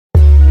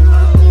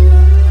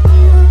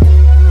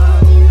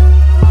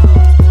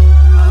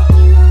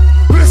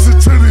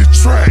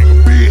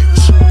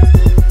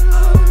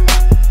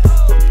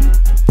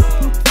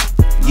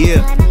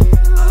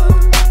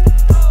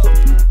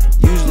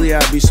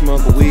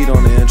weed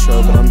on the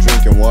intro, but I'm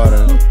drinking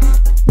water.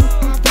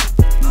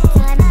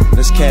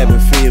 This cabin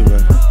fever.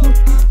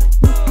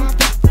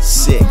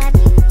 Sick.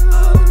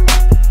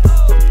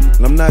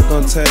 And I'm not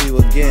gonna tell you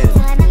again.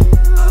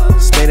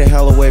 Stay the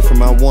hell away from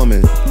my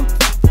woman.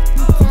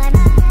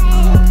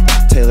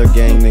 Taylor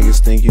gang niggas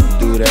think you can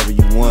do whatever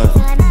you want.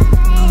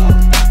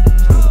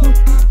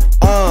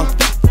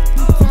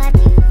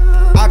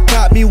 I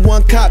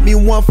caught me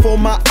one for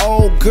my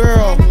old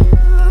girl.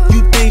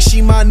 You think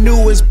she my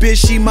newest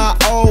bitch, she my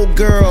old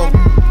girl.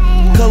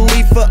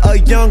 Khalifa, a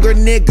younger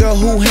nigga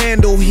who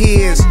handle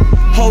his.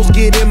 Hoes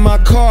get in my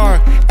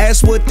car,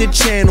 ask what the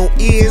channel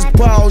is.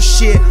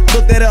 Bullshit,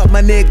 look that up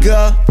my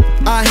nigga,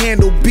 I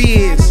handle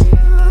biz.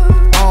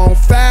 On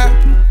fire,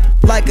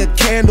 like a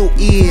candle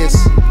is.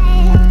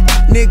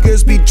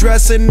 Niggas be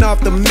dressing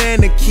off the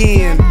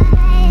mannequin.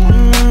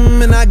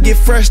 And I get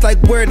fresh like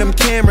where them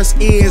cameras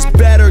is.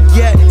 Better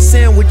yet,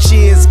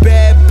 sandwiches.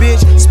 Bad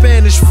bitch,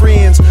 Spanish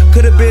friends.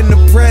 Could've been the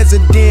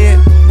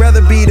president,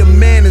 rather be the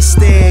man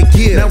instead,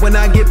 yeah. Now when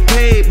I get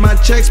paid, my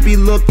checks be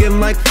looking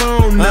like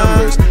phone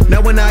numbers.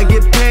 Now when I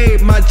get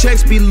paid, my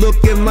checks be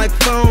looking like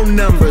phone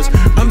numbers.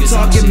 I'm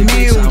talking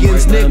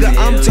millions, nigga,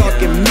 I'm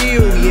talking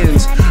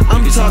millions.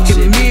 I'm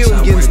talking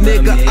millions,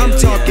 nigga, I'm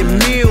talking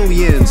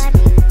millions.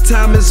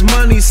 Time is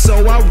money,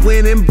 so I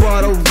went and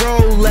bought a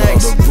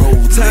Rolex.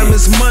 Time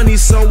is money,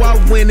 so I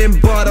went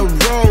and bought a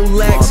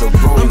Rolex.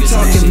 I'm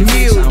talking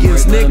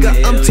millions,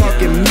 nigga, I'm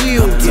talking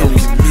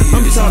millions.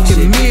 I'm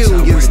talking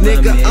millions,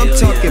 nigga, I'm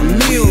talking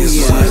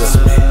millions.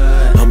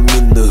 I'm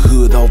in the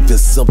hood off in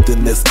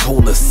something that's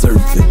corner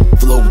surfing.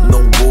 Floating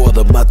on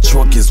water, my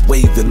trunk is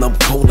waving, I'm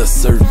corner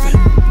surfing.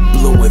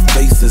 Blowing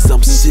faces,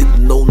 I'm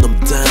shitting on them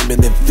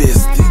diamond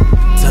invested.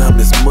 Time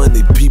is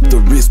money, peep the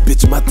wrist,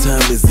 bitch, my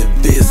time is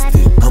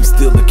invested. I'm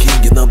still a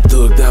king and I'm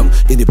thugged out.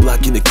 Any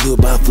block in the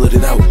club, I flood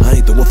it out. I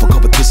ain't the one for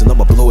competition,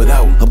 I'ma blow it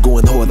out. I'm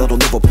going hard, I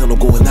don't ever plan on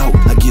going out.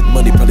 I get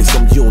money, probably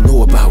something you don't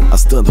know about. I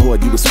stunned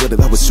hard, you was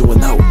sweating, I was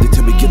showing out. They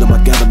tell me get them,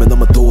 I got them, and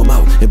I'ma throw them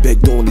out. And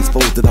backdooring these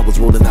foes that I was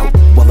rolling out.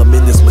 While I'm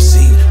in this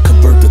machine,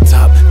 convert the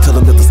top, tell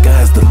them that the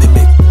sky's the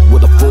limit.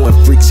 With a foreign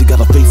freak, she got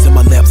her face in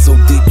my lap so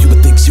deep, you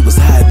would think she was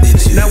hiding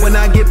it. Now when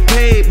I get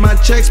paid, my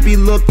checks be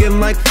looking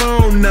like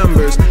phone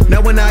numbers.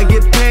 Now when I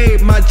get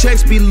paid, my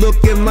checks be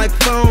looking like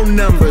phone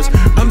numbers.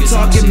 I'm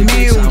talking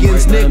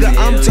millions, nigga,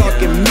 I'm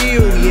talking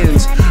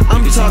millions.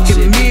 I'm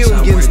talking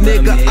millions,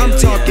 nigga, I'm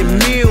talking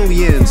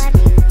millions.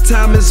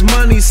 Time is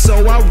money,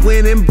 so I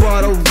went and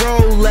bought a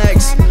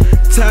Rolex.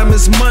 Time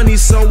is money,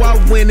 so I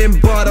went and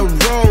bought a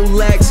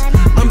Rolex.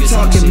 I'm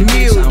talking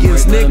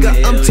millions, nigga,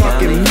 I'm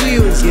talking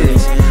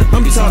millions.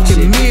 I'm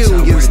talking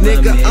millions,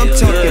 nigga, I'm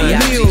talking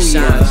millions.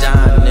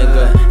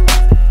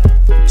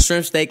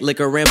 Shrimp, steak,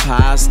 liquor, and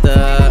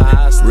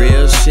pasta.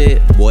 Real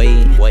shit, boy.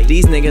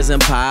 These niggas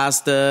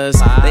imposters.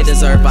 They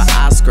deserve an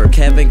Oscar.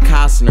 Kevin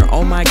Costner,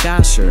 oh my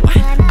gosh, sure.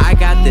 I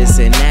got this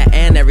and that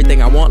and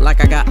everything I want,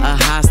 like I got a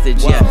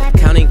hostage. Yeah,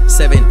 counting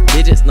 7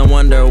 digits, no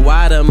wonder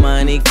why the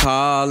money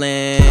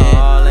calling.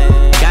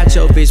 Got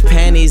your bitch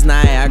panties,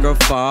 Niagara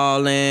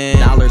falling.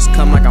 Dollars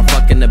come like I'm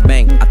fucking the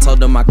bank. I told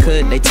them I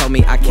could, they told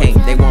me I can't.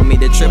 They want me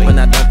to trip when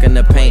I dunk in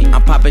the paint.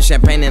 I'm popping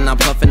champagne and I'm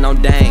puffing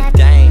on dang.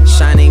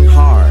 Shining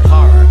hard.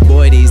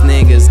 Boy, these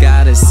niggas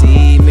gotta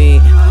see me.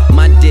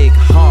 My dick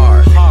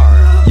hard.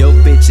 Yo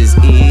bitch is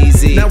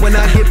easy. Now when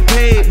I get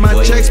paid,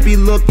 my checks be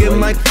looking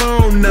like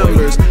phone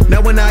numbers.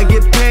 Now when I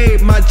get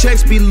paid, my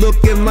checks be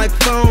looking like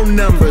phone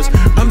numbers.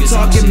 I'm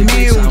talking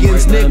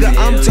millions, nigga,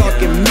 I'm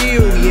talking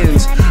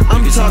millions.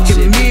 I'm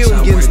talking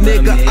millions,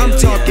 nigga, I'm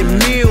talking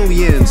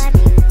millions.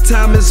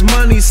 Time is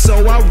money,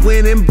 so I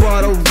went and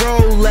bought a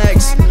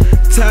Rolex.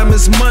 Time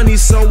is money,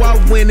 so I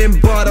went and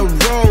bought a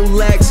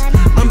Rolex.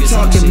 I'm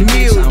talking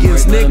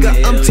millions, nigga,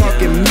 I'm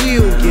talking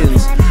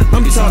millions.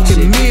 I'm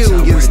talking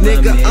millions,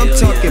 nigga, I'm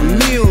talking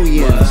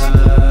millions.